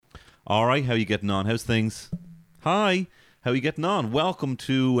All right, how you getting on? How's things? Hi, how you getting on? Welcome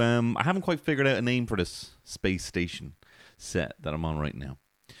to. I haven't quite figured out a name for this space station set that I'm on right now.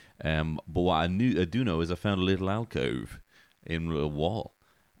 But what I do know is I found a little alcove in a wall,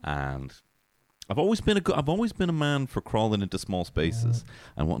 and I've always been a man for crawling into small spaces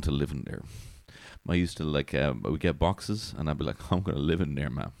and wanting to live in there. I used to we get boxes, and I'd be like, I'm going to live in there,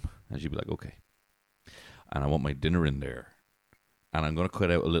 ma'am. And she'd be like, okay. And I want my dinner in there. And I'm going to cut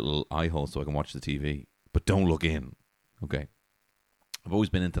out a little eye hole so I can watch the TV. But don't look in. Okay. I've always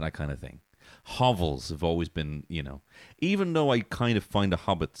been into that kind of thing. Hovels have always been, even though I kind of find the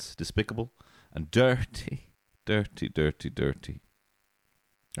hobbits despicable and dirty. And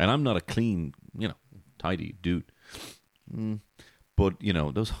I'm not a clean, tidy dude. But,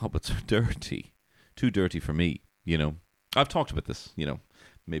 those hobbits are dirty. Too dirty for me, I've talked about this,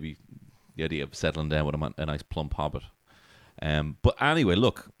 maybe the idea of settling down with a nice plump hobbit. But anyway,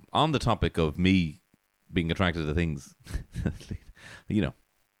 look, on the topic of me being attracted to things,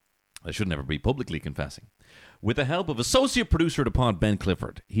 I should never be publicly confessing. With the help of associate producer of the pod, Ben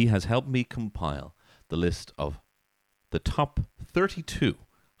Clifford, he has helped me compile the list of the top 32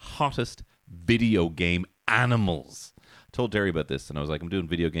 hottest video game animals. I told Derry about this, and I was like, I'm doing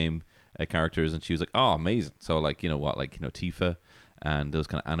video game characters, and she was like, oh, amazing. So, Tifa and those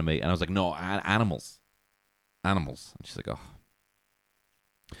kind of anime. And I was like, no, animals. Animals. And she's like, oh.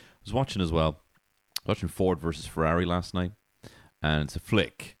 I was watching as well. Watching Ford versus Ferrari last night. And it's a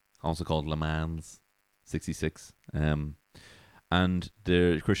flick, also called Le Mans 66. And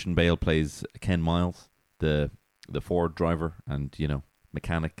the Christian Bale plays Ken Miles, the Ford driver and,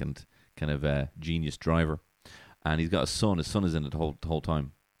 mechanic and kind of genius driver. And he's got a son. His son is in it the whole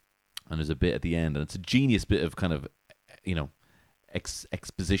time. And there's a bit at the end, and it's a genius bit of kind of,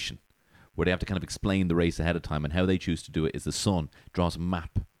 exposition, where they have to kind of explain the race ahead of time, and how they choose to do it is the son draws a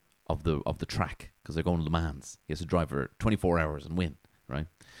map of the track, because they're going to Le Mans. He has to drive for 24 hours and win, right?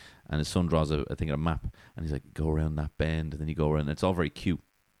 And his son draws a map, and he's like, go around that bend, and then you go around, and it's all very cute.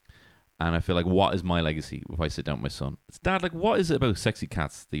 And I feel like, what is my legacy if I sit down with my son? It's, Dad, like, what is it about sexy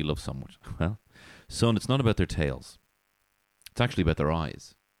cats that you love so much? Well, son, it's not about their tails. It's actually about their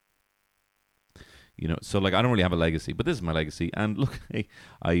eyes. So I don't really have a legacy, but this is my legacy. And look, hey,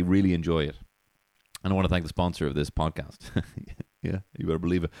 I really enjoy it. And I want to thank the sponsor of this podcast. Yeah, you better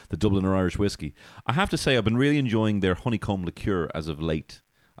believe it. The Dubliner Irish Whiskey. I have to say, I've been really enjoying their honeycomb liqueur as of late.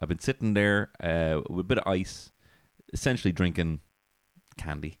 I've been sitting there with a bit of ice, essentially drinking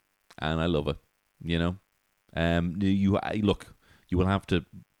candy, and I love it. You will have to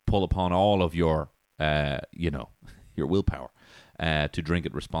pull upon all of your, your willpower to drink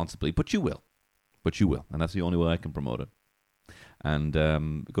it responsibly, but you will. And that's the only way I can promote it. And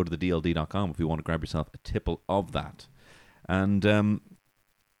go to thedld.com if you want to grab yourself a tipple of that. And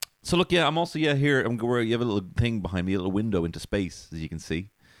so look, I'm also here. You have a little thing behind me, a little window into space, as you can see.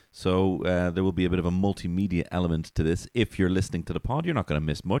 So there will be a bit of a multimedia element to this. If you're listening to the pod, you're not going to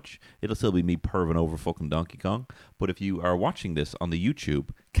miss much. It'll still be me perving over fucking Donkey Kong. But if you are watching this on the YouTube,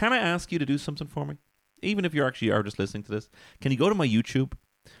 can I ask you to do something for me? Even if you actually are just listening to this, can you go to my YouTube?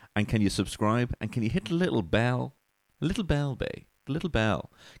 And can you subscribe? And can you hit the little bell? A little bell, babe. The little bell.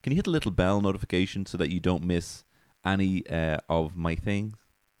 Can you hit the little bell notification so that you don't miss any of my things?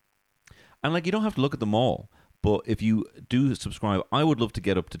 And you don't have to look at them all. But if you do subscribe, I would love to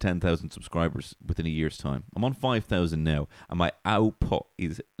get up to 10,000 subscribers within a year's time. I'm on 5,000 now. And my output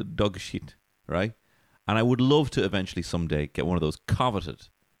is dog shit, right? And I would love to eventually someday get one of those coveted,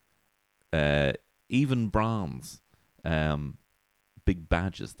 even bronze, big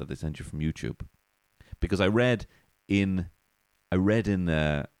badges that they send you from YouTube, because I read in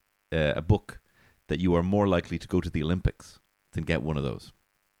a book that you are more likely to go to the Olympics than get one of those.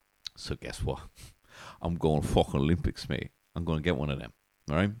 So guess what? I'm going fucking Olympics, mate. I'm going to get one of them.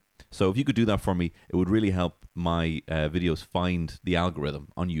 All right. So if you could do that for me, it would really help my videos find the algorithm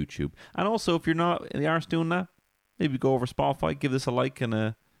on YouTube. And also, if you're not in the arse doing that, maybe go over Spotify, give this a like and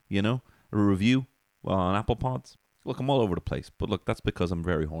a review on Apple Pods. Look, I'm all over the place, but look, that's because I'm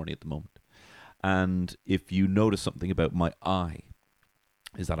very horny at the moment. And if you notice something about my eye,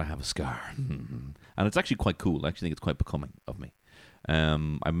 is that I have a scar. And it's actually quite cool. I actually think it's quite becoming of me. I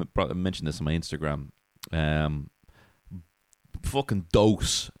mentioned this on my Instagram. Fucking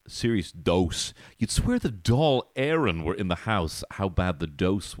dose. Serious dose. You'd swear the doll Aaron were in the house, how bad the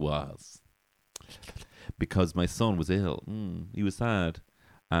dose was. Because my son was ill. He was sad.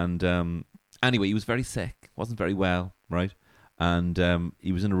 And anyway, he was very sick. Wasn't very well, right? And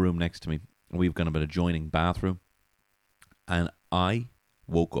he was in a room next to me. We've got an adjoining bathroom. And I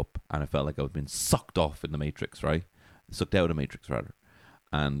woke up and I felt like I was being sucked off in the Matrix, right? Sucked out of the Matrix, rather.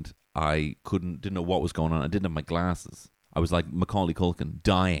 and I didn't know what was going on. I didn't have my glasses. I was like Macaulay Culkin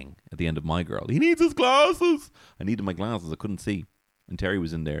dying at the end of My Girl. He needs his glasses. I needed my glasses. I couldn't see. And Terry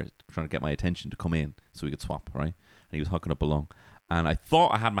was in there trying to get my attention to come in so we could swap, right? And he was hooking up along. And I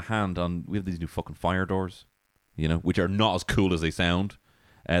thought I had my hand on, we have these new fucking fire doors, you know, which are not as cool as they sound.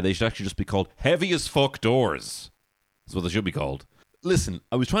 They should actually just be called heavy as fuck doors. That's what they should be called. Listen,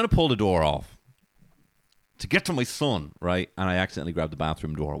 I was trying to pull the door off to get to my son, right? And I accidentally grabbed the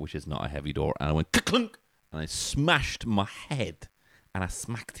bathroom door, which is not a heavy door. And I went clunk, and I smashed my head. And I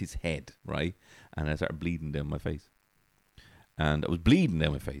smacked his head, right? And I started bleeding down my face. And I was bleeding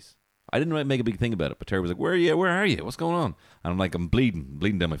down my face. I didn't make a big thing about it, but Terry was like, where are you? Where are you? What's going on? And I'm like, I'm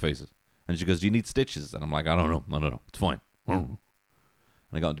bleeding down my face. And she goes, do you need stitches? And I'm like, I don't know. No. It's fine. And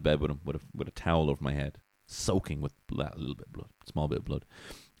I got into bed with him with a towel over my head, soaking with blood, a little bit of blood, a small bit of blood.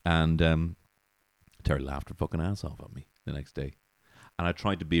 And Terry laughed her fucking ass off at me the next day. And I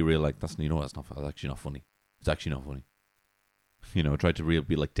tried to be real, like, that's actually not funny. It's actually not funny. You know, I tried to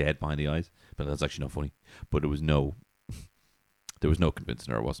be like dead behind the eyes, but that's actually not funny. But there was no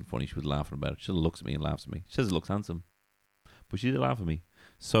convincing her it wasn't funny. She was laughing about it. She looks at me and laughs at me. She says it looks handsome, but she did laugh at me.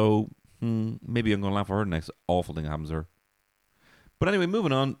 So maybe I'm going to laugh at her the next awful thing that happens to her. But anyway,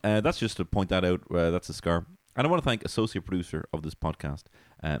 moving on. That's just to point that out. That's a scar. And I want to thank associate producer of this podcast,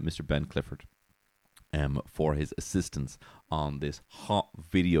 Mr. Ben Clifford, for his assistance on this hot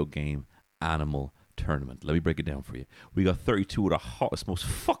video game animal tournament. Let me break it down for you. We got 32 of the hottest, most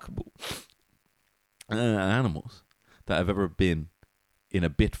fuckable animals that have ever been in a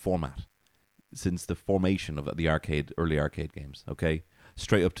bit format since the formation of the early arcade games, okay?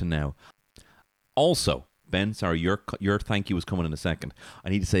 Straight up to now. Also, Ben, sorry, your thank you was coming in a second. I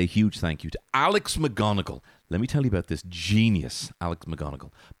need to say a huge thank you to Alex McGonigal. Let me tell you about this genius, Alex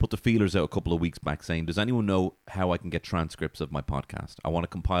McGonigal. Put the feelers out a couple of weeks back saying, does anyone know how I can get transcripts of my podcast? I want to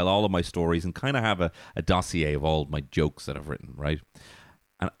compile all of my stories and kind of have a dossier of all of my jokes that I've written, right?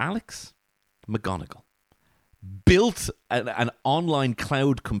 And Alex McGonigal built an online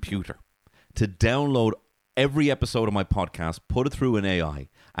cloud computer to download every episode of my podcast, put it through an AI,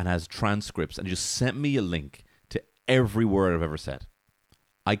 and has transcripts, and just sent me a link to every word I've ever said.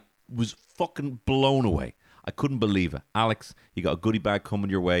 I was fucking blown away. I couldn't believe it. Alex, you got a goodie bag coming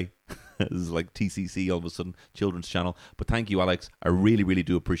your way. This is like TCC all of a sudden, children's channel. But thank you, Alex. I really, really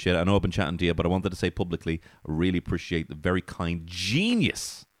do appreciate it. I know I've been chatting to you, but I wanted to say publicly, I really appreciate the very kind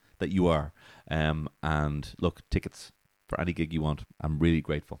genius that you are. And look, tickets for any gig you want. I'm really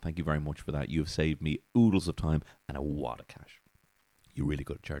grateful. Thank you very much for that. You have saved me oodles of time and a wad of cash. You really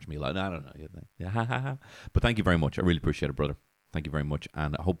could charge me a lot. I don't know. Yeah, but thank you very much. I really appreciate it, brother. Thank you very much.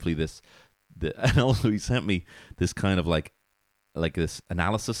 And hopefully and also he sent me this kind of like this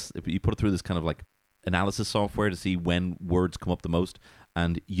analysis. If you put it through this kind of like analysis software to see when words come up the most.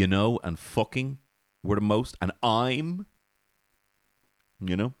 And you know and fucking were the most. And I'm,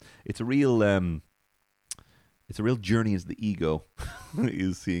 you know, it's a real journey as the ego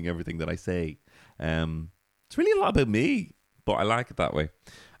is seeing everything that I say. It's really a lot about me, but I like it that way.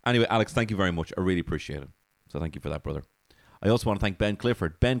 Anyway, Alex, thank you very much. I really appreciate it. So thank you for that, brother. I also want to thank Ben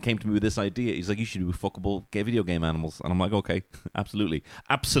Clifford. Ben came to me with this idea. He's like, you should do fuckable video game animals. And I'm like, okay, absolutely.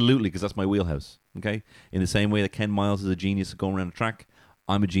 Absolutely, because that's my wheelhouse, okay? In the same way that Ken Miles is a genius at going around a track,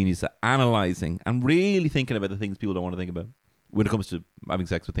 I'm a genius at analysing and really thinking about the things people don't want to think about. When it comes to having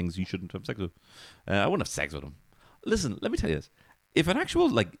sex with things you shouldn't have sex with. I wouldn't have sex with them. Listen, let me tell you this. If an actual,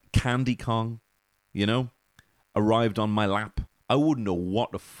 like, Candy Kong, you know, arrived on my lap, I wouldn't know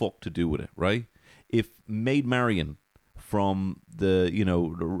what the fuck to do with it, right? If Maid Marian from the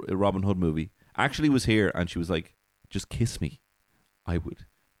Robin Hood movie actually was here and she was like, just kiss me, I would.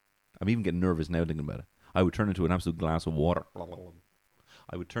 I'm even getting nervous now thinking about it. I would turn into an absolute glass of water.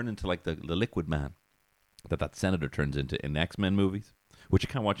 I would turn into like the liquid man that senator turns into in X-Men movies, which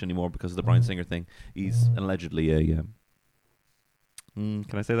I can't watch anymore because of the Bryan Singer thing. He's allegedly a... can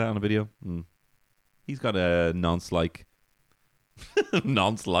I say that on a video? He's got a nonce-like...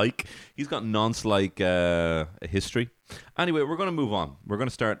 He's got nonce-like history. Anyway, we're going to move on. We're going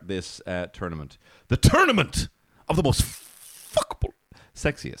to start this tournament. The tournament of the most fuckable,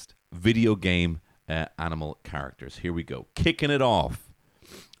 sexiest video game animal characters. Here we go. Kicking it off.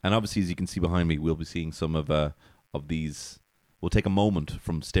 And obviously, as you can see behind me, we'll be seeing some of these. We'll take a moment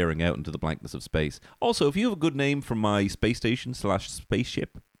from staring out into the blankness of space. Also, if you have a good name for my space station /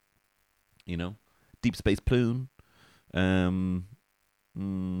 spaceship, you know, Deep Space Plune, something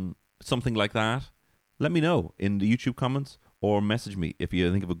like that, let me know in the YouTube comments or message me if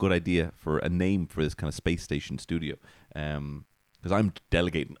you think of a good idea for a name for this kind of space station studio. Because I'm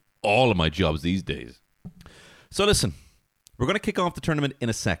delegating all of my jobs these days. So listen. We're going to kick off the tournament in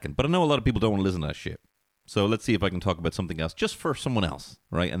a second, but I know a lot of people don't want to listen to that shit. So let's see if I can talk about something else, just for someone else,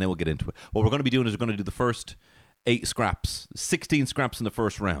 right? And then we'll get into it. What we're going to be doing is we're going to do the first 8 scraps, 16 scraps in the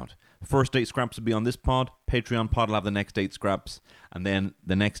first round. The first 8 scraps will be on this pod. Patreon pod will have the next 8 scraps. And then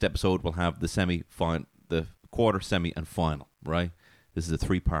the next episode will have the semi-final, the quarter, semi, and final, right? This is a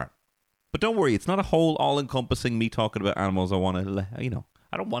 3-part. But don't worry, it's not a whole all-encompassing me talking about animals I want to,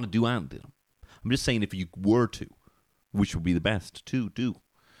 I don't want to do anything. I'm just saying if you were to, which would be the best to do,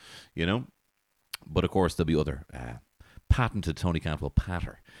 But, of course, there'll be other patented Tony Cantwell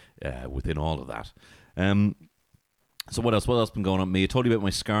patter within all of that. So what else? What else been going on with me? I told you about my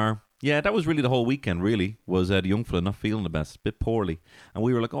scar. Yeah, that was really the whole weekend, really, was the young fella not feeling the best, a bit poorly. And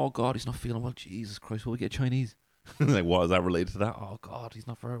we were like, oh, God, he's not feeling well. Jesus Christ, will we get Chinese? Like, what is that related to that? Oh, God, he's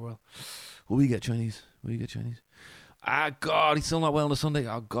not very well. Will we get Chinese? Ah, God, he's still not well on a Sunday.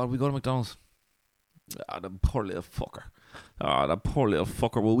 Oh, God, we go to McDonald's. Ah, the poor little fucker.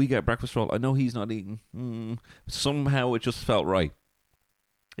 Will we get breakfast roll? I know he's not eating. Somehow it just felt right.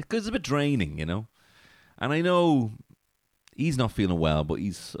 It's a bit draining, And I know he's not feeling well, but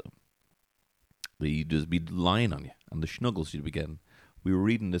he'd just be lying on you. And the snuggles you'd be getting. We were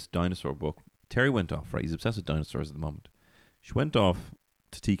reading this dinosaur book. Terry went off, right? He's obsessed with dinosaurs at the moment. She went off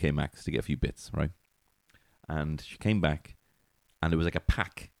to TK Maxx to get a few bits, right? And she came back, and there was like a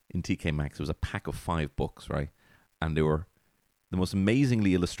pack in TK Maxx. It was a pack of 5 books, right? And they were the most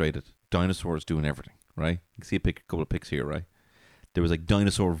amazingly illustrated dinosaurs doing everything, right? You can see a couple of pics here, right? There was like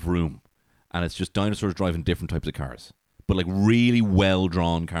Dinosaur Vroom, and it's just dinosaurs driving different types of cars, but like really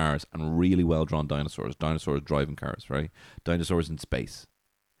well-drawn cars and really well-drawn dinosaurs driving cars, right? Dinosaurs in space.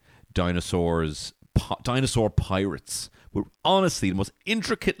 Dinosaur pirates were honestly the most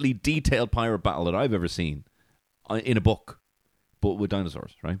intricately detailed pirate battle that I've ever seen in a book, but with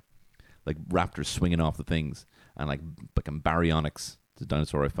dinosaurs, right? Like raptors swinging off the things, and like baryonyx, the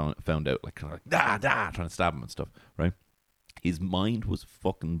dinosaur I found out, like trying to stab him and stuff, right? His mind was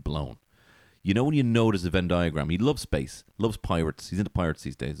fucking blown. When you notice the Venn diagram, he loves space, loves pirates. He's into pirates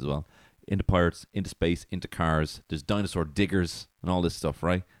these days as well. Into pirates, into space, into cars. There's dinosaur diggers and all this stuff,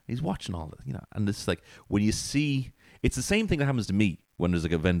 right? He's watching all this, And this is like, when you see, it's the same thing that happens to me when there's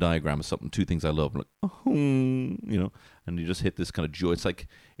like a Venn diagram of something, 2 things I love. I'm like, and you just hit this kind of joy. It's like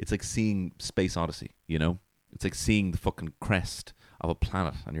seeing Space Odyssey, It's like seeing the fucking crest of a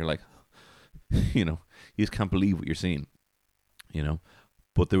planet, and you're like, you just can't believe what you're seeing,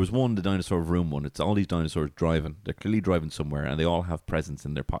 But there was one, the Dinosaur Vroom one. It's all these dinosaurs driving. They're clearly driving somewhere, and they all have presents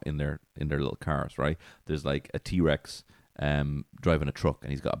in their little cars, right? There's like a T-Rex driving a truck,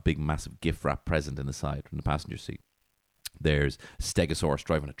 and he's got a big, massive gift wrap present in the side in the passenger seat. There's a Stegosaurus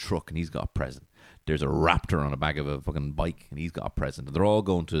driving a truck, and he's got a present. There's a raptor on the back of a fucking bike, and he's got a present. And they're all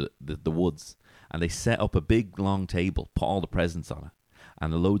going to the woods, and they set up a big, long table, put all the presents on it,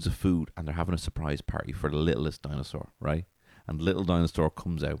 and loads of food, and they're having a surprise party for the littlest dinosaur, right? And the little dinosaur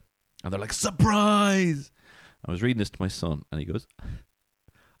comes out, and they're like, surprise! I was reading this to my son, and he goes,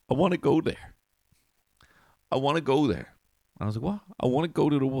 I want to go there. And I was like, what? I want to go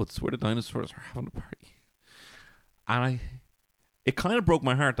to the woods where the dinosaurs are having a party. And it kind of broke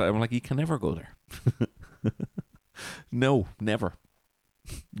my heart that I'm like, you can never go there. No, never.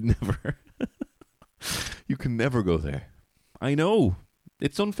 Never. You can never go there. I know.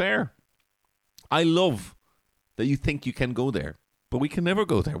 It's unfair. I love that you think you can go there, but we can never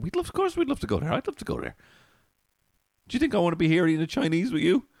go there. Of course we'd love to go there. I'd love to go there. Do you think I want to be here eating a Chinese with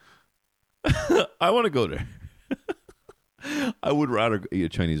you? I want to go there. I would rather eat a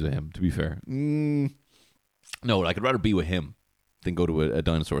Chinese with him, to be fair. No, I could rather be with him than go to a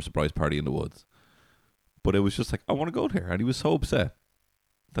dinosaur surprise party in the woods. But it was just like, I want to go there. And he was so upset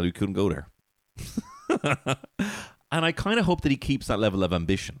that he couldn't go there. And I kind of hope that he keeps that level of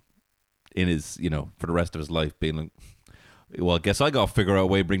ambition in his, for the rest of his life, being like, well, I guess I got to figure out a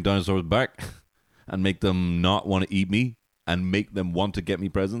way to bring dinosaurs back and make them not want to eat me and make them want to get me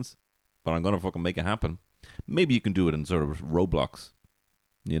presents. But I'm going to fucking make it happen. Maybe you can do it in sort of Roblox,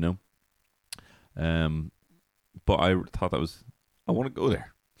 But I thought I want to go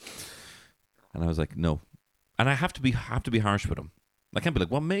there. And I was like, no. And I have to be harsh with him. I can't be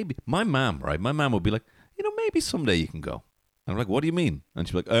like, well, maybe. My mom, right? My mom would be like, maybe someday you can go. And I'm like, what do you mean? And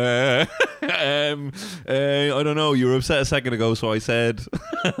she'd be like, I don't know. You were upset a second ago, so I said,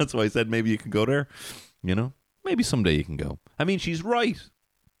 that's why I said maybe you can go there. Maybe someday you can go. I mean, she's right.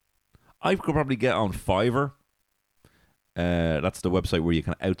 I could probably get on Fiverr. That's the website where you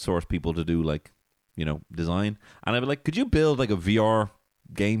can outsource people to do design. And I'd be like, could you build like a VR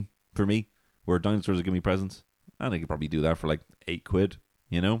game for me where dinosaurs are giving me presents? And I could probably do that for like £8,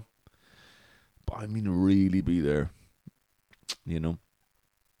 But I mean, really be there. you know.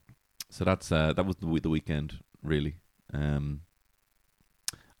 So that was the weekend really, and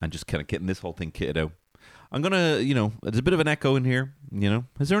just kind of getting this whole thing kitted out. I'm gonna, there's a bit of an echo in here.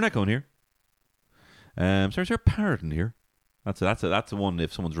 Is there an echo in here? Is there a parrot in here? That's the one.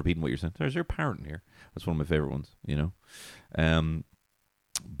 If someone's repeating what you're saying, is there a parrot in here? That's one of my favorite ones.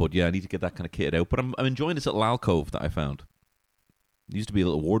 But yeah, I need to get that kind of kitted out. But I'm enjoying this little alcove that I found. There used to be a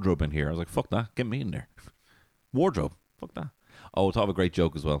little wardrobe in here. I was like, fuck that, get me in there. Wardrobe, fuck that. Oh, I'll have a great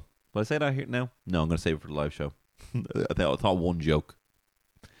joke as well. Will I say that here now? No, I'm going to save it for the live show. I thought one joke.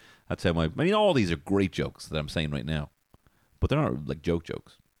 That's how all these are great jokes that I'm saying right now. But they're not like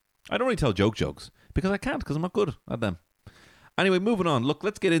jokes. I don't really tell jokes because I can't, because I'm not good at them. Anyway, moving on. Look,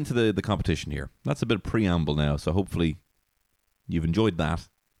 let's get into the competition here. That's a bit of preamble now, so hopefully you've enjoyed that.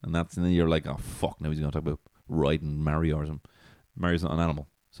 And then you're like, oh, fuck, now he's going to talk about riding Mario or something. Mario's not an animal.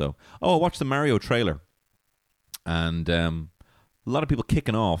 So, I watched the Mario trailer. And a lot of people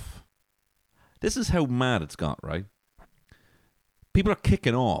kicking off. This is how mad it's got, right? People are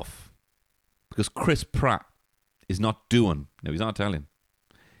kicking off because Chris Pratt is not doing... No, he's not Italian.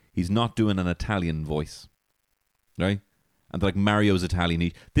 He's not doing an Italian voice. Right? And they're like, Mario's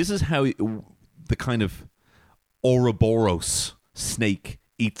Italian. This is how the kind of Ouroboros snake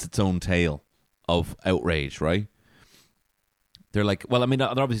eats its own tail of outrage, right? They're like, well, they're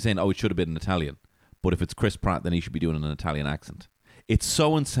obviously saying, it should have been an Italian. But if it's Chris Pratt, then he should be doing an Italian accent. It's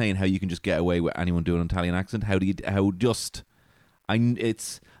so insane how you can just get away with anyone doing an Italian accent.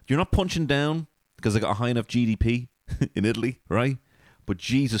 You're not punching down because they got a high enough GDP in Italy, right? But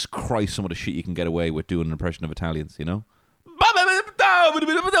Jesus Christ, some of the shit you can get away with doing an impression of Italians, I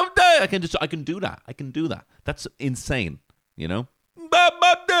can do that. I can do that. That's insane, You can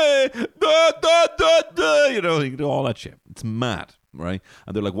do all that shit. It's mad, right?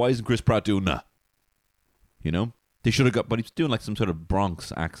 And they're like, why isn't Chris Pratt doing that? They should have but he's doing like some sort of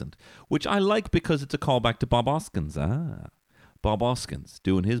Bronx accent, which I like because it's a callback to Bob Hoskins. Bob Hoskins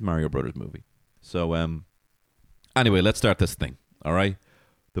doing his Mario Brothers movie. So, anyway, let's start this thing, all right?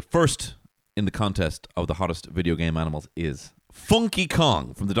 The first in the contest of the hottest video game animals is Funky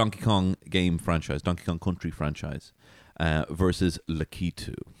Kong from the Donkey Kong game franchise, Donkey Kong Country franchise, versus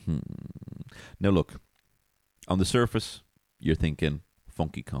Lakitu. Now, look, on the surface, you're thinking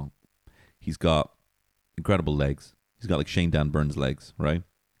Funky Kong. He's got incredible legs. He's got like Shane Dan Burns legs, right?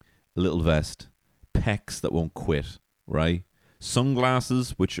 A little vest, pecs that won't quit, right?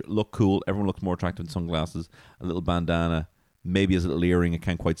 Sunglasses, which look cool. Everyone looks more attractive in sunglasses. A little bandana, maybe his little earring. I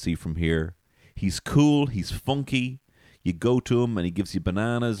can't quite see from here. He's cool. He's funky. You go to him and he gives you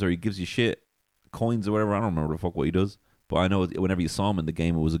bananas or he gives you shit, coins or whatever. I don't remember the fuck what he does, but I know whenever you saw him in the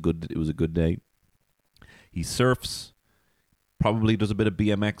game, it was a good day. He surfs. Probably does a bit of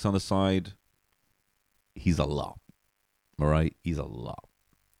BMX on the side. He's a lot. All right? He's a lot.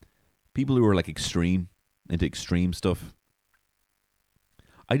 People who are like into extreme stuff,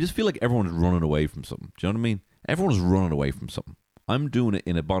 I just feel like everyone's running away from something. Do you know what I mean? Everyone's running away from something. I'm doing it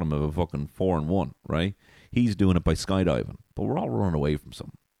in the bottom of a fucking 4-1, right? He's doing it by skydiving. But we're all running away from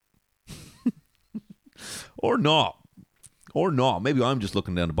something. Or not. Maybe I'm just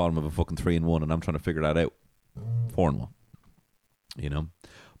looking down the bottom of a fucking 3-1 and I'm trying to figure that out. 4-1.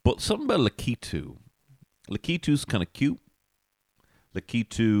 But something about Lakitu. Lakitu's kind of cute.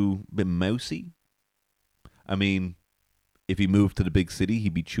 Lakitu, a bit mousy. I mean, if he moved to the big city,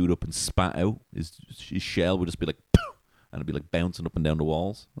 he'd be chewed up and spat out. His shell would just be like, and it'd be like bouncing up and down the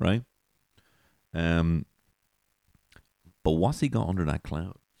walls, right? But what's he got under that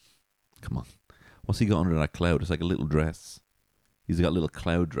cloud? Come on. What's he got under that cloud? It's like a little dress. He's got a little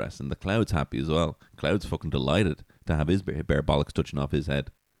cloud dress, and the cloud's happy as well. Cloud's fucking delighted to have his bare bollocks touching off his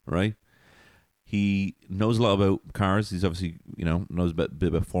head, right? He knows a lot about cars. He's obviously, knows a bit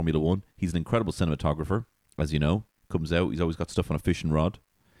about Formula 1. He's an incredible cinematographer, as you know. Comes out. He's always got stuff on a fishing rod.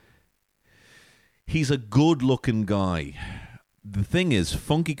 He's a good-looking guy. The thing is,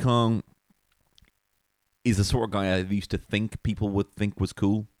 Funky Kong is the sort of guy I used to think people would think was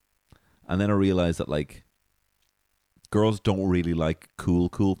cool. And then I realized that, like, girls don't really like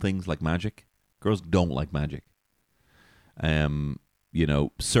cool things like magic. Girls don't like magic.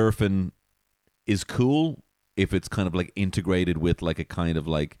 Surfing is cool if it's kind of like integrated with like a kind of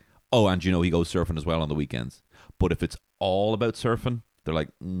like, and he goes surfing as well on the weekends. But if it's all about surfing, they're like,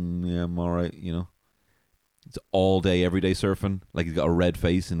 yeah, I'm all right, It's all day, every day surfing. Like he's got a red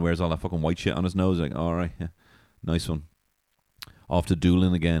face and wears all that fucking white shit on his nose. Like, all right, yeah, nice one. Off to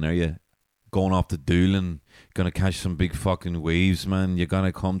Doolin again, are you? Going off to Doolin. Gonna catch some big fucking waves, man. You're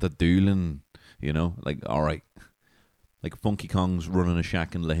gonna come to Doolin. Like, all right. Like Funky Kong's running a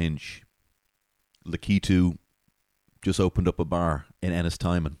shack in Lahinch. Lakitu just opened up a bar in Ennis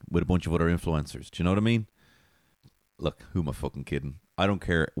Timon with a bunch of other influencers. Do you know what I mean? Look, who am I fucking kidding? I don't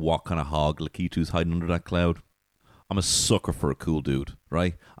care what kind of hog Lakitu's hiding under that cloud. I'm a sucker for a cool dude,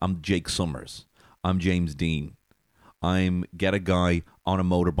 right? I'm Jake Summers. I'm James Dean. I'm get a guy on a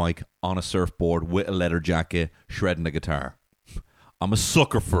motorbike, on a surfboard, with a leather jacket, shredding a guitar. I'm a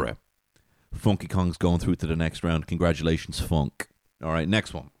sucker for it. Funky Kong's going through to the next round. Congratulations, Funk. All right,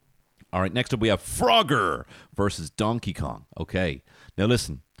 next one. All right, next up we have Frogger versus Donkey Kong. Okay, now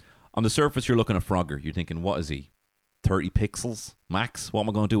listen. On the surface, you're looking at Frogger. You're thinking, what is he? 30 pixels max? What am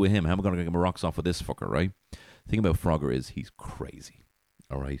I going to do with him? How am I going to get my rocks off with this fucker, right? The thing about Frogger is he's crazy,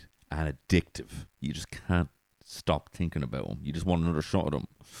 all right? And addictive. You just can't stop thinking about him. You just want another shot at him,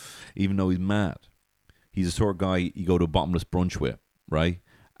 even though he's mad. He's the sort of guy you go to a bottomless brunch with, right?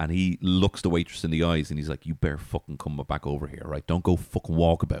 And he looks the waitress in the eyes and he's like, you better fucking come back over here, right? Don't go fucking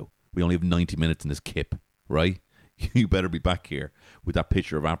walkabout. We only have 90 minutes in this kip, right? You better be back here with that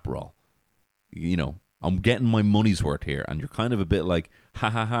pitcher of Aperol. You know, I'm getting my money's worth here. And you're kind of a bit like, ha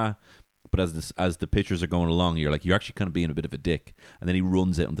ha ha. But as the pictures are going along, you're actually kind of being a bit of a dick. And then he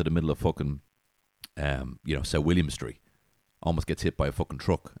runs out into the middle of fucking, South William Street. Almost gets hit by a fucking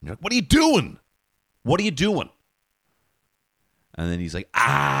truck. And you're like, what are you doing? What are you doing? And then he's like,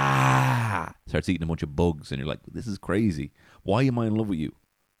 starts eating a bunch of bugs. And you're like, this is crazy. Why am I in love with you?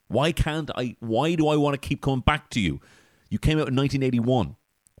 Why do I want to keep coming back to you? You came out in 1981.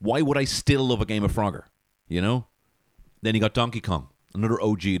 Why would I still love a game of Frogger? You know? Then you got Donkey Kong, another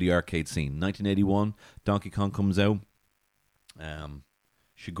OG of the arcade scene. 1981, Donkey Kong comes out. Shigeru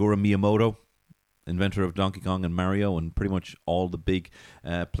Miyamoto, inventor of Donkey Kong and Mario and pretty much all the big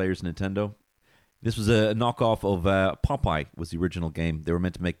players in Nintendo. This was a knockoff of Popeye was the original game. They were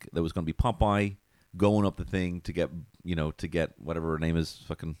meant to make, there was going to be Popeye going up the thing to get whatever her name is,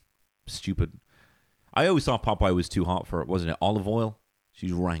 fucking stupid. I always thought Popeye was too hot for it, wasn't it? Olive Oil?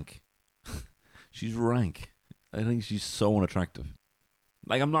 She's rank. She's rank. I think she's so unattractive.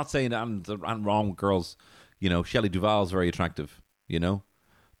 Like, I'm not saying that I'm wrong with girls. You know, Shelley Duvall's very attractive, you know?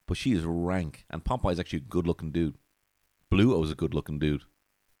 But she is rank. And Popeye's actually a good-looking dude. Bluto's a good-looking dude.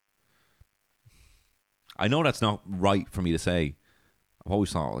 I know that's not right for me to say. I've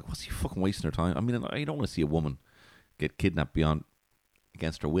always thought, like, what's he fucking wasting her time? I mean, I don't want to see a woman get kidnapped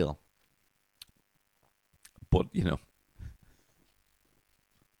against her will. But, you know,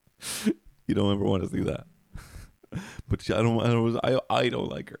 you don't ever want to see that. But I don't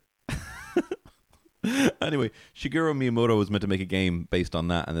like her. Anyway, Shigeru Miyamoto was meant to make a game based on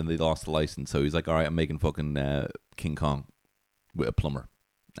that, and then they lost the license. So he's like, all right, I'm making fucking King Kong with a plumber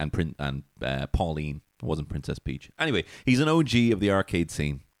and Pauline. It wasn't Princess Peach. Anyway, he's an OG of the arcade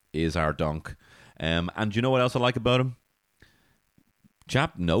scene, is our donk. And do you know what else I like about him?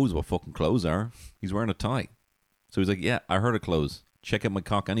 Chap knows what fucking clothes are. He's wearing a tie. So he's like, yeah, I heard of clothes. Check out my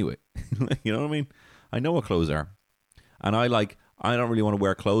cock anyway. You know what I mean? I know what clothes are. And I don't really want to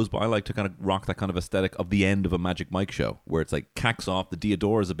wear clothes, but I like to kind of rock that kind of aesthetic of the end of a Magic Mike show, where it's like cacks off, the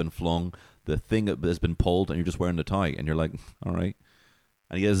Diadoras have been flung, the thing has been pulled, and you're just wearing the tie. And you're like, all right.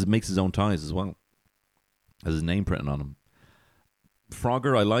 And he makes his own ties as well. Has his name printed on him.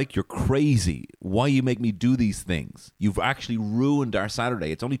 Frogger, I like. You're crazy. Why you make me do these things? You've actually ruined our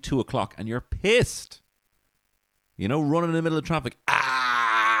Saturday. It's only 2:00 and you're pissed. You know, running in the middle of traffic.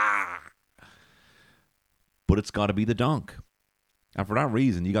 But it's got to be the donk. And for that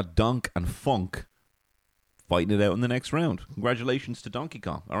reason, you got Donk and Funk fighting it out in the next round. Congratulations to Donkey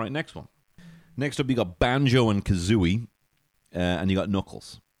Kong. All right, next one. Next up, you got Banjo and Kazooie, and you got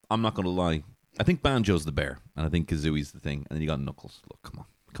Knuckles. I'm not going to lie. I think Banjo's the bear, and I think Kazooie's the thing, and then you got Knuckles. Look,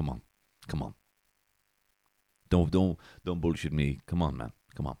 come on. Don't bullshit me. Come on, man.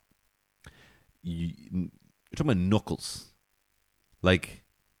 Come on. You're talking about Knuckles. Like,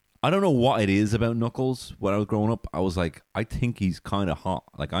 I don't know what it is about Knuckles. When I was growing up, I was like, I think he's kind of hot.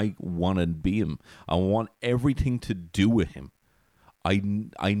 Like, I want to be him. I want everything to do with him. I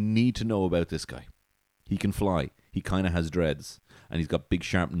need to know about this guy. He can fly. He kind of has dreads. And he's got big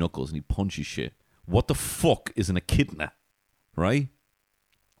sharp knuckles and he punches shit. What the fuck is an echidna? Right?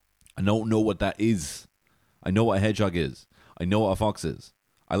 I don't know what that is. I know what a hedgehog is. I know what a fox is.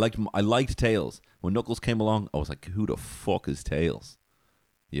 I liked Tails. When Knuckles came along, I was like, who the fuck is Tails?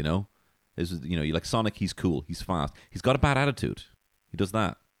 You know? You like Sonic, he's cool. He's fast. He's got a bad attitude. He does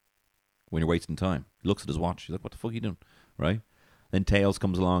that when you're wasting time. He looks at his watch. He's like, what the fuck are you doing? Right? Then Tails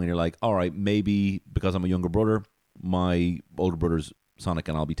comes along and you're like, all right, maybe because I'm a younger brother, my older brother's Sonic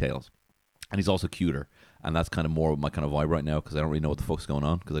and I'll be Tails. And he's also cuter. And that's kind of more my kind of vibe right now because I don't really know what the fuck's going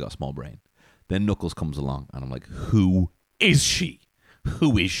on because I got a small brain. Then Knuckles comes along and I'm like, who is she?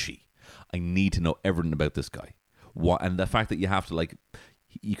 Who is she? I need to know everything about this guy. What and the fact that you have to like,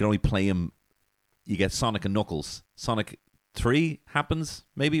 you can only play him. You get Sonic and Knuckles. Sonic 3 happens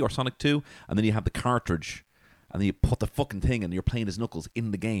maybe, or Sonic 2, and then you have the cartridge. And then you put the fucking thing and you're playing as Knuckles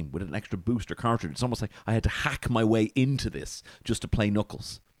in the game with an extra booster cartridge. It's almost like I had to hack my way into this just to play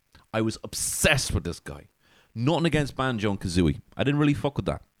Knuckles. I was obsessed with this guy. Nothing against Banjo and Kazooie. I didn't really fuck with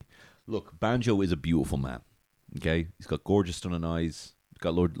that. Look, Banjo is a beautiful man. Okay? He's got gorgeous, stunning eyes. He's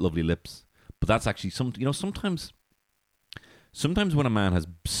got lovely lips. But that's actually sometimes when a man has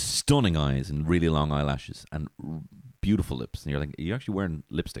stunning eyes and really long eyelashes and beautiful lips, and you're like, are you actually wearing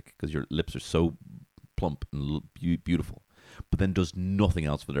lipstick? Because your lips are so plump and beautiful, but then does nothing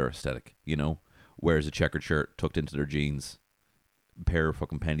else for their aesthetic, wears a checkered shirt tucked into their jeans, pair of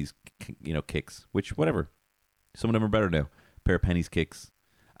fucking pennies, kicks, which whatever, some of them are better now, pair of pennies, kicks,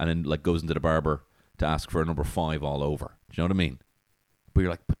 and then like goes into the barber to ask for a number 5 all over. Do you know what I mean? But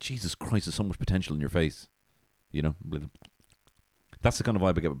you're like, but Jesus Christ, there's so much potential in your face, that's the kind of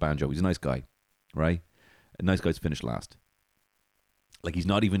vibe I get with Banjo. He's a nice guy, right? A nice guy's finished last. Like he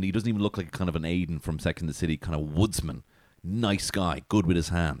doesn't even look like a kind of an Aiden from Sex and the City, kind of woodsman. Nice guy, good with his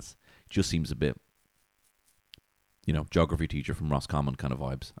hands. Just seems a bit, geography teacher from Roscommon kind of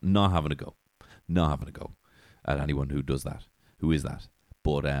vibes. Not having a go at anyone who does that, who is that.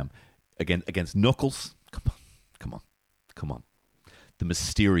 But again, against Knuckles, come on. The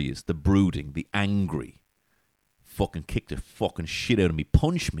mysterious, the brooding, the angry, fucking kick the fucking shit out of me.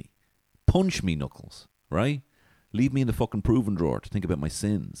 Punch me, Knuckles, right? Leave me in the fucking proving drawer to think about my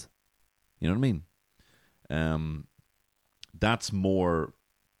sins. You know what I mean? That's more...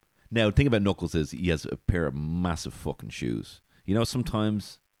 Now, the thing about Knuckles is he has a pair of massive fucking shoes.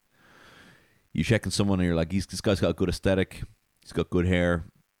 Sometimes you're checking someone and you're like, this guy's got a good aesthetic. He's got good hair.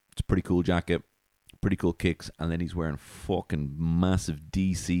 It's a pretty cool jacket. Pretty cool kicks. And then he's wearing fucking massive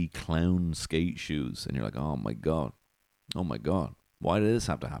DC clown skate shoes. And you're like, oh my God. Why did this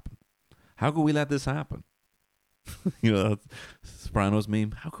have to happen? How could we let this happen? That's Sopranos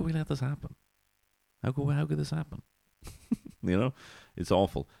meme. How could we let this happen? How could this happen? It's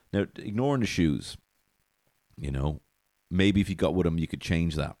awful. Now, ignoring the shoes, maybe if you got with them, you could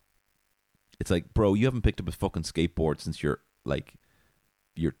change that. It's like, bro, you haven't picked up a fucking skateboard since you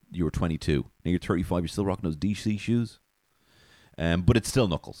were 22. Now you're 35. You're still rocking those DC shoes. But it's still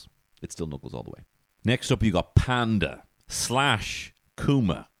Knuckles. It's still Knuckles all the way. Next up, you got Panda /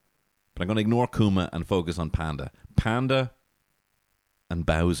 Kuma. But I'm going to ignore Kuma and focus on Panda. Panda and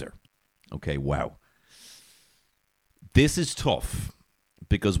Bowser. Okay, wow. This is tough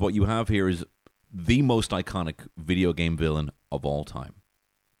because what you have here is the most iconic video game villain of all time.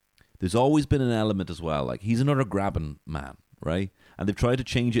 There's always been an element as well. Like, he's another grabbing man, right? And they've tried to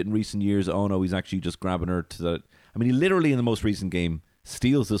change it in recent years. Oh, no, he's actually just grabbing her to the... I mean, he literally, in the most recent game,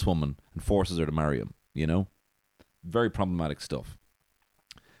 steals this woman and forces her to marry him, Very problematic stuff.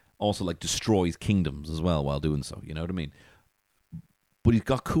 Also, like, destroys kingdoms as well while doing so. You know what I mean? But he's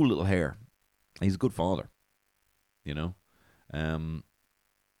got cool little hair. He's a good father.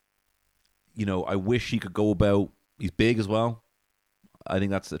 I wish he could go about... He's big as well. I think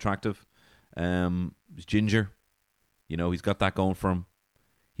that's attractive. He's ginger. He's got that going for him.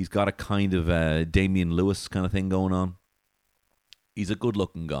 He's got a kind of Damian Lewis kind of thing going on. He's a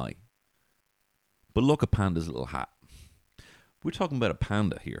good-looking guy. But look at Panda's little hat. We're talking about a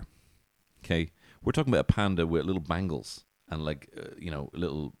panda here, okay? We're talking about a panda with little bangles and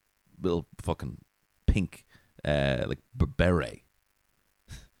little fucking pink, beret.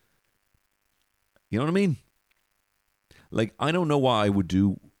 You know what I mean? Like, I don't know what I would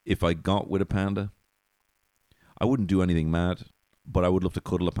do if I got with a panda. I wouldn't do anything mad, but I would love to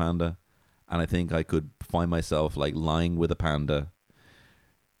cuddle a panda, and I think I could find myself like lying with a panda.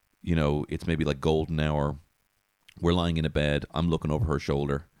 It's maybe like golden hour. We're lying in a bed. I'm looking over her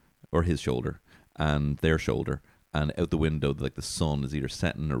shoulder, or his shoulder, and their shoulder, and out the window, like the sun is either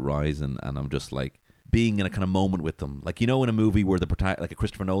setting or rising, and I'm just like being in a kind of moment with them, like in a movie where like a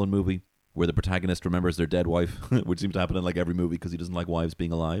Christopher Nolan movie where the protagonist remembers their dead wife, which seems to happen in like every movie because he doesn't like wives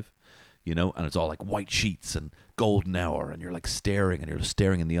being alive, and it's all like white sheets and golden hour, and you're like staring, and you're just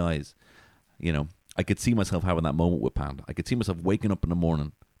staring in the eyes, I could see myself having that moment with Panda. I could see myself waking up in the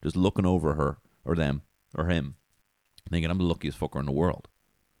morning, just looking over her or them or him, thinking I'm the luckiest fucker in the world.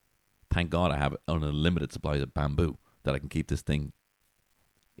 Thank God I have unlimited supplies of bamboo that I can keep this thing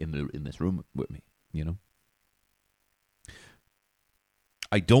in this room with me.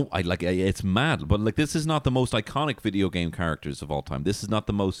 It's mad, but like this is not the most iconic video game characters of all time. This is not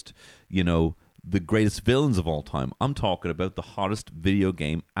the most, the greatest villains of all time. I'm talking about the hottest video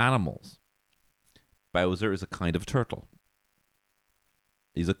game animals. Bowser is a kind of turtle.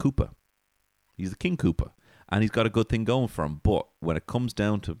 He's a Koopa. He's a King Koopa. and he's got a good thing going for him. But when it comes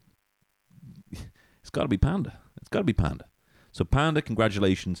down to, it's got to be Panda. It's got to be Panda. So Panda,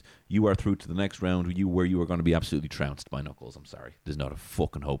 congratulations. You are through to the next round where you are going to be absolutely trounced by Knuckles. I'm sorry. There's not a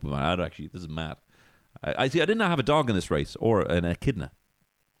fucking hope of it. Actually, this is mad. I see. I did not have a dog in this race or an echidna,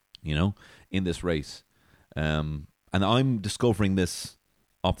 in this race. And I'm discovering this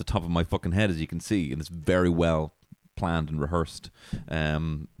off the top of my fucking head, as you can see, in this very well planned and rehearsed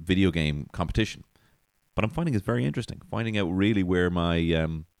video game competition. But I'm finding it very interesting. Finding out really where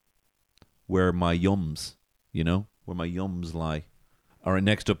my yums, where my yums lie. All right,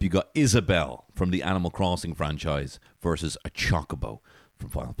 next up you got Isabelle from the Animal Crossing franchise versus a Chocobo from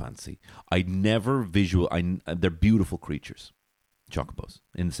Final Fantasy. They're beautiful creatures, Chocobos,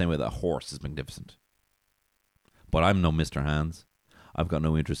 in the same way that a horse is magnificent. But I'm no Mr. Hands. I've got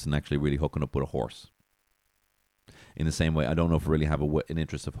no interest in actually really hooking up with a horse. In the same way, I don't know if I really have an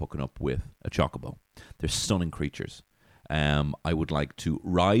interest of hooking up with a Chocobo. They're stunning creatures. I would like to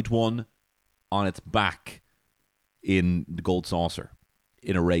ride one on its back in the Gold Saucer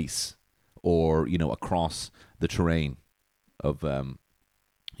in a race, or across the terrain of Final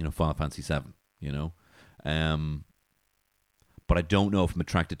Fantasy VII. But I don't know if I'm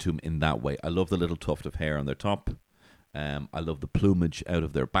attracted to them in that way. I love the little tuft of hair on their top. I love the plumage out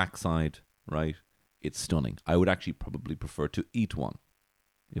of their backside. Right, it's stunning. I would actually probably prefer to eat one,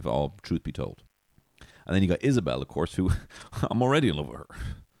 if all truth be told. And then you got Isabelle, of course, who I'm already in love with her.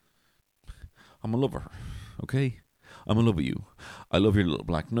 I'm in love with her. Okay. I'm in love with you. I love your little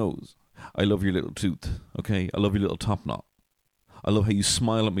black nose. I love your little tooth. Okay? I love your little top knot. I love how you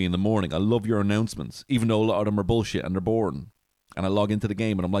smile at me in the morning. I love your announcements, even though a lot of them are bullshit and they're boring. And I log into the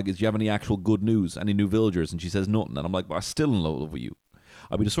game and I'm like, do you have any actual good news? Any new villagers? And she says nothing. And I'm like, but I'm still in love with you.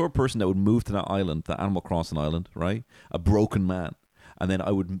 I'd be the sort of person that would move to that island, that Animal Crossing island, right? A broken man. And then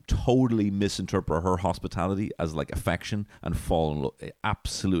I would totally misinterpret her hospitality as like affection and fall in love,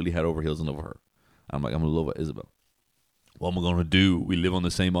 absolutely head over heels in love with her. I'm like, I'm in love with Isabelle. What am I going to do? We live on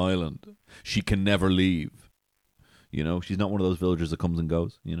the same island. She can never leave. She's not one of those villagers that comes and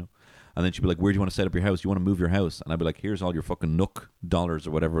goes, And then she'd be like, where do you want to set up your house? You want to move your house? And I'd be like, here's all your fucking Nook dollars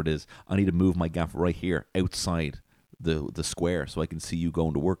or whatever it is. I need to move my gaff right here outside the square so I can see you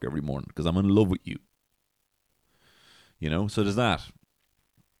going to work every morning because I'm in love with you. So there's that.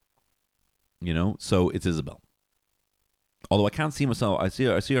 So it's Isabelle. Although I can't see myself, I see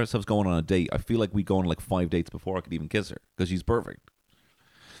ourselves going on a date. I feel like we go on like 5 dates before I could even kiss her because she's perfect.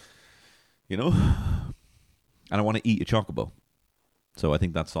 And I want to eat a Chocobo. So I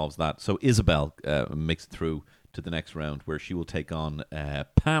think that solves that. So Isabelle makes it through to the next round where she will take on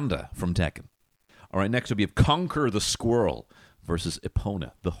Panda from Tekken. All right, next up you have Conquer the Squirrel versus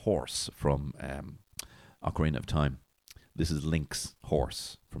Epona, the horse from Ocarina of Time. This is Link's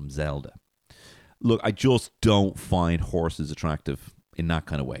horse from Zelda. Look, I just don't find horses attractive in that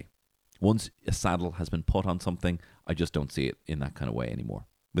kind of way. Once a saddle has been put on something, I just don't see it in that kind of way anymore.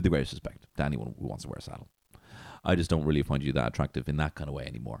 With the greatest respect to anyone who wants to wear a saddle. I just don't really find you that attractive in that kind of way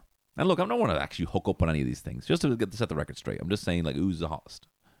anymore. And look, I don't want to actually hook up on any of these things. Just to set the record straight. I'm just saying, like, who's the hottest,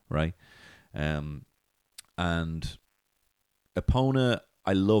 right? And Epona,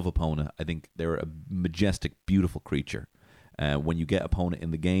 I love Epona. I think they're a majestic, beautiful creature. When you get Epona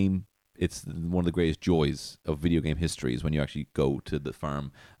in the game, it's one of the greatest joys of video game history is when you actually go to the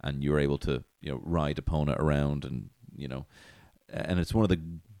farm and you're able to, ride Epona around and it's one of the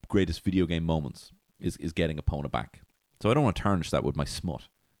greatest video game moments is getting Epona back. So I don't want to tarnish that with my smut.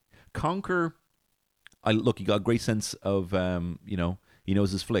 Conquer, he got a great sense of, he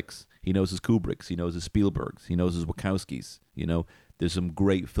knows his flicks. He knows his Kubricks. He knows his Spielbergs. He knows his Wachowskis. There's some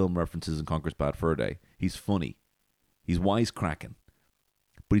great film references in Conquer's Bad Fur Day. He's funny. He's wisecracking.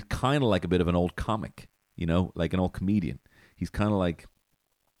 But he's kind of like a bit of an old comic, like an old comedian. He's kind of like,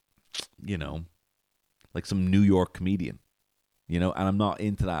 like some New York comedian, and I'm not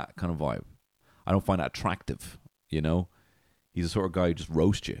into that kind of vibe. I don't find that attractive, He's the sort of guy who just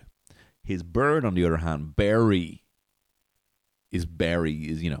roasts you. His bird, on the other hand, Berry, she's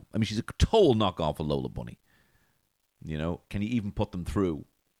a total knockoff of Lola Bunny. Can you even put them through?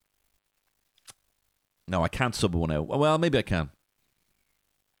 No, I can't sub one out. Well, maybe I can.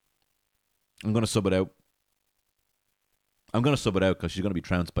 I'm going to sub it out. Because she's going to be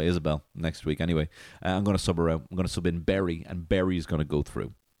trounced by Isabelle next week anyway. I'm going to sub her out. I'm going to sub in Berry, and Berry's going to go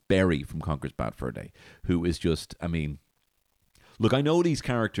through. Berry from Conquer's Bad Fur Day, who is just, look, I know these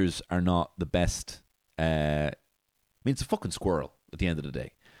characters are not the best. It's a fucking squirrel at the end of the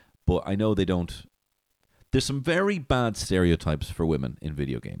day. But I know they don't. There's some very bad stereotypes for women in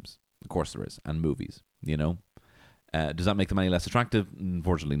video games. Of course there is. And movies, Does that make them any less attractive?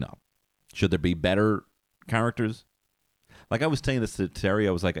 Unfortunately not. Should there be better characters. Like I was saying this to Terry,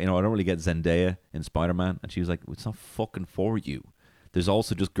 I was like, I don't really get Zendaya in Spider-Man, and she was like, it's not fucking for you. There's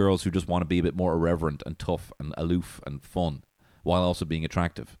also just girls who just want to be a bit more irreverent and tough and aloof and fun, while also being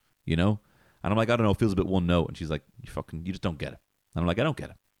attractive, And I'm like, I don't know, it feels a bit one note, and she's like, you just don't get it. And I'm like, I don't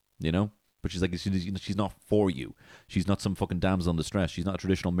get it, But she's like, she's not for you. She's not some fucking damsel in distress. She's not a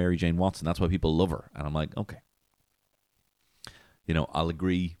traditional Mary Jane Watson. That's why people love her. And I'm like, okay. I'll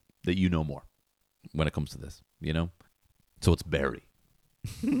agree that you know more when it comes to this, So it's Barry.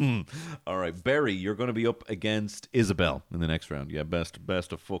 All right, Barry, you're going to be up against Isabel in the next round. Yeah, best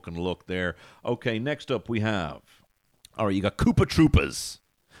of fucking luck there. Okay, next up we have... All right, you got Koopa Troopas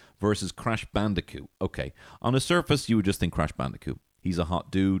versus Crash Bandicoot. Okay, on the surface, you would just think Crash Bandicoot. He's a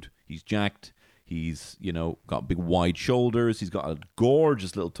hot dude. He's jacked. He's, got big wide shoulders. He's got a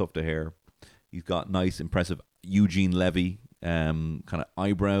gorgeous little tuft of hair. He's got nice, impressive Eugene Levy kind of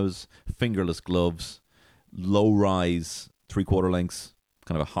eyebrows, fingerless gloves, low-rise, 3/4 lengths,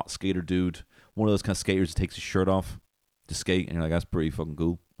 kind of a hot skater dude. One of those kind of skaters that takes his shirt off to skate, and you're like, that's pretty fucking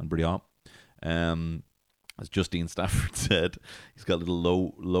cool and pretty hot. As Justine Stafford said, he's got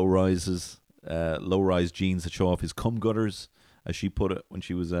little low-rise jeans that show off his cum gutters, as she put it when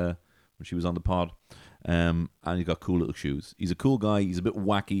she was on the pod. And he's got cool little shoes. He's a cool guy. He's a bit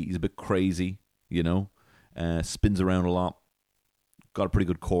wacky. He's a bit crazy, spins around a lot. Got a pretty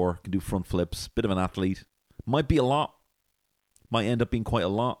good core. Can do front flips. Bit of an athlete. Might be a lot. Might end up being quite a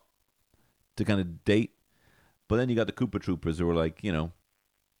lot to kind of date. But then you got the Koopa Troopers who are like,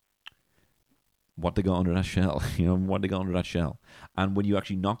 what they got under that shell. What they got under that shell. And when you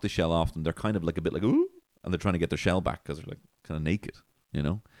actually knock the shell off them, they're kind of like a bit like, ooh, and they're trying to get their shell back because they're like kind of naked,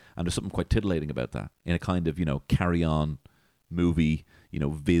 And there's something quite titillating about that in a kind of, carry-on movie,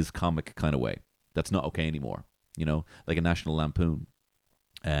 Viz comic kind of way. That's not okay anymore, like a National Lampoon,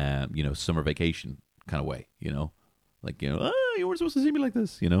 summer vacation kind of way, like, you weren't supposed to see me like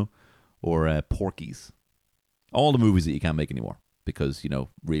this, or Porky's. All the movies that you can't make anymore because,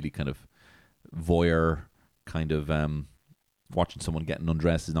 really kind of voyeur kind of watching someone getting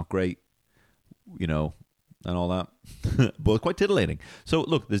undressed is not great, and all that. But it's quite titillating. So,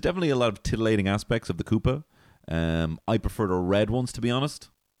 look, there's definitely a lot of titillating aspects of the Koopa. I prefer the red ones, to be honest,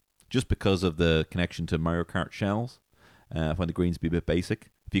 just because of the connection to Mario Kart shells. I find the greens to be a bit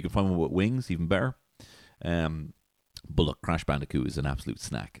basic. If you can find one with wings, even better. But look, Crash Bandicoot is an absolute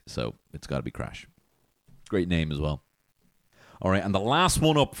snack, so it's got to be Crash. Great name as well. All right, and the last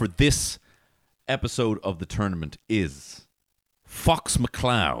one up for this episode of the tournament is Fox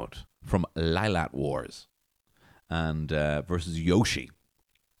McCloud from Lylat Wars and versus Yoshi.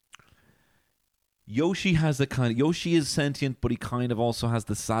 Yoshi Yoshi is sentient, but he kind of also has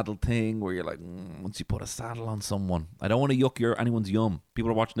the saddle thing where you're like, once you put a saddle on someone, I don't want to yuck anyone's yum.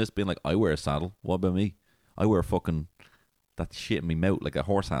 People are watching this being like, I wear a saddle. What about me? I wear fucking that shit in my mouth like a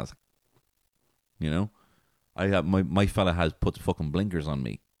horse has. I have my fella puts fucking blinkers on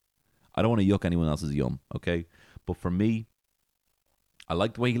me. I don't want to yuck anyone else's yum, okay? But for me, I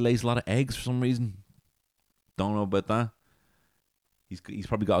like the way he lays a lot of eggs for some reason. Don't know about that. He's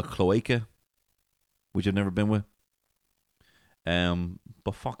probably got a cloaca, which I've never been with.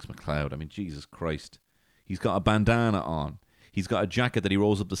 But Fox McCloud, I mean, Jesus Christ. He's got a bandana on. He's got a jacket that he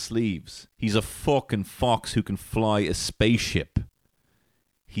rolls up the sleeves. He's a fucking fox who can fly a spaceship.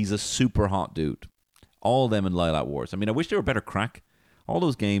 He's a super hot dude. All of them in Lylat Wars. I mean, I wish they were better crack. All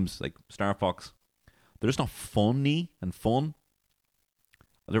those games, like Star Fox, they're just not funny and fun.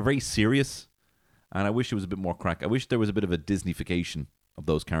 They're very serious. And I wish it was a bit more crack. I wish there was a bit of a Disneyfication of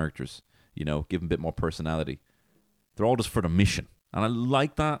those characters. Give them a bit more personality. They're all just for the mission. And I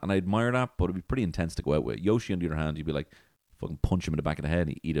like that, and I admire that, but it'd be pretty intense to go out with. Yoshi, on the other hand, you'd be like, fucking punch him in the back of the head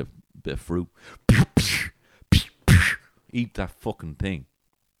and eat a bit of fruit. Eat that fucking thing.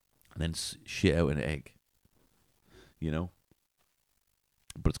 And then shit out an egg. But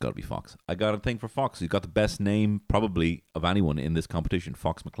it's got to be Fox. I got a thing for Fox. He's got the best name, probably, of anyone in this competition,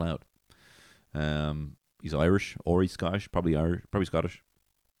 Fox McCloud. He's Irish, or he's Scottish, probably Scottish.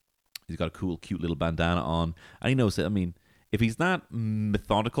 He's got a cool, cute little bandana on. And he knows that, I mean, if he's that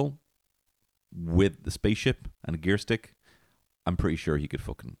methodical with the spaceship and a gear stick, I'm pretty sure he could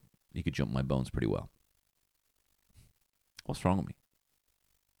jump my bones pretty well. What's wrong with me?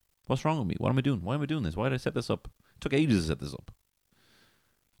 What's wrong with me? What am I doing? Why am I doing this? Why did I set this up? It took ages to set this up.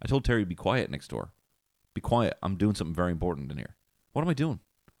 I told Terry to be quiet next door. Be quiet. I'm doing something very important in here. What am I doing?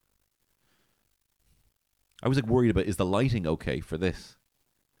 I was like worried about, is the lighting okay for this?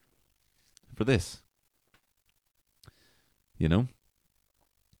 For this. I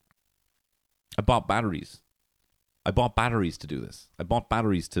bought batteries. I bought batteries to do this. I bought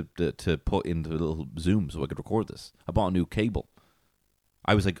batteries to put into a little Zoom so I could record this. I bought a new cable.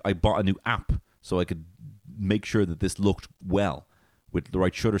 I bought a new app so I could make sure that this looked well with the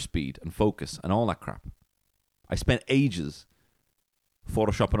right shutter speed and focus and all that crap. I spent ages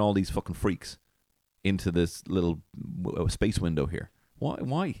photoshopping all these fucking freaks into this little space window here. Why?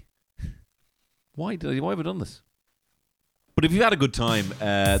 Why have I done this? But if you've had a good time,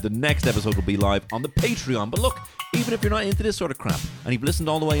 the next episode will be live on the Patreon. But look, even if you're not into this sort of crap and you've listened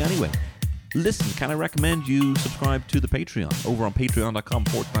all the way anyway, listen, can I recommend you subscribe to the Patreon over on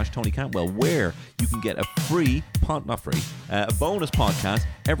patreon.com/Tony Cantwell, where you can get a a bonus podcast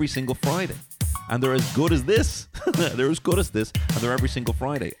every single Friday. And they're as good as this. They're as good as this, and they're every single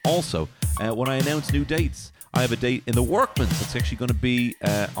Friday. Also, when I announce new dates, I have a date in the Workman's. It's actually going to be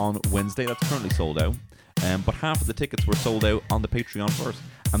on Wednesday. That's currently sold out. But half of the tickets were sold out on the Patreon first.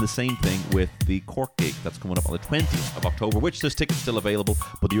 And the same thing with the Cork gig that's coming up on the 20th of October, which there's tickets still available,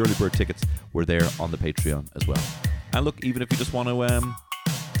 but the early bird tickets were there on the Patreon as well. And look, even if you just want to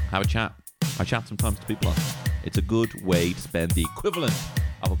have a chat, I chat sometimes to people on it. It's a good way to spend the equivalent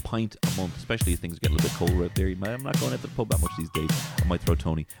of a pint a month, especially as things get a little bit colder out there. I'm not going out to the pub that much these days. I might throw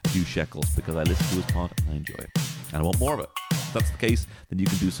Tony a few shekels because I listen to his pod and I enjoy it. And I want more of it. If that's the case, then you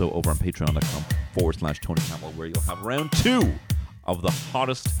can do so over on patreon.com/Tony Cantwell, where you'll have round 2 of the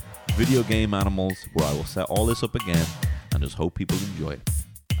hottest video game animals, where I will set all this up again and just hope people enjoy it.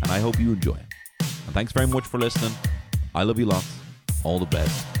 And I hope you enjoy it. And thanks very much for listening. I love you lots. All the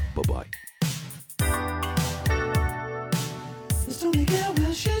best. Bye-bye. Tony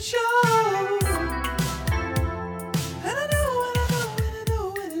Cantwell Shit Show.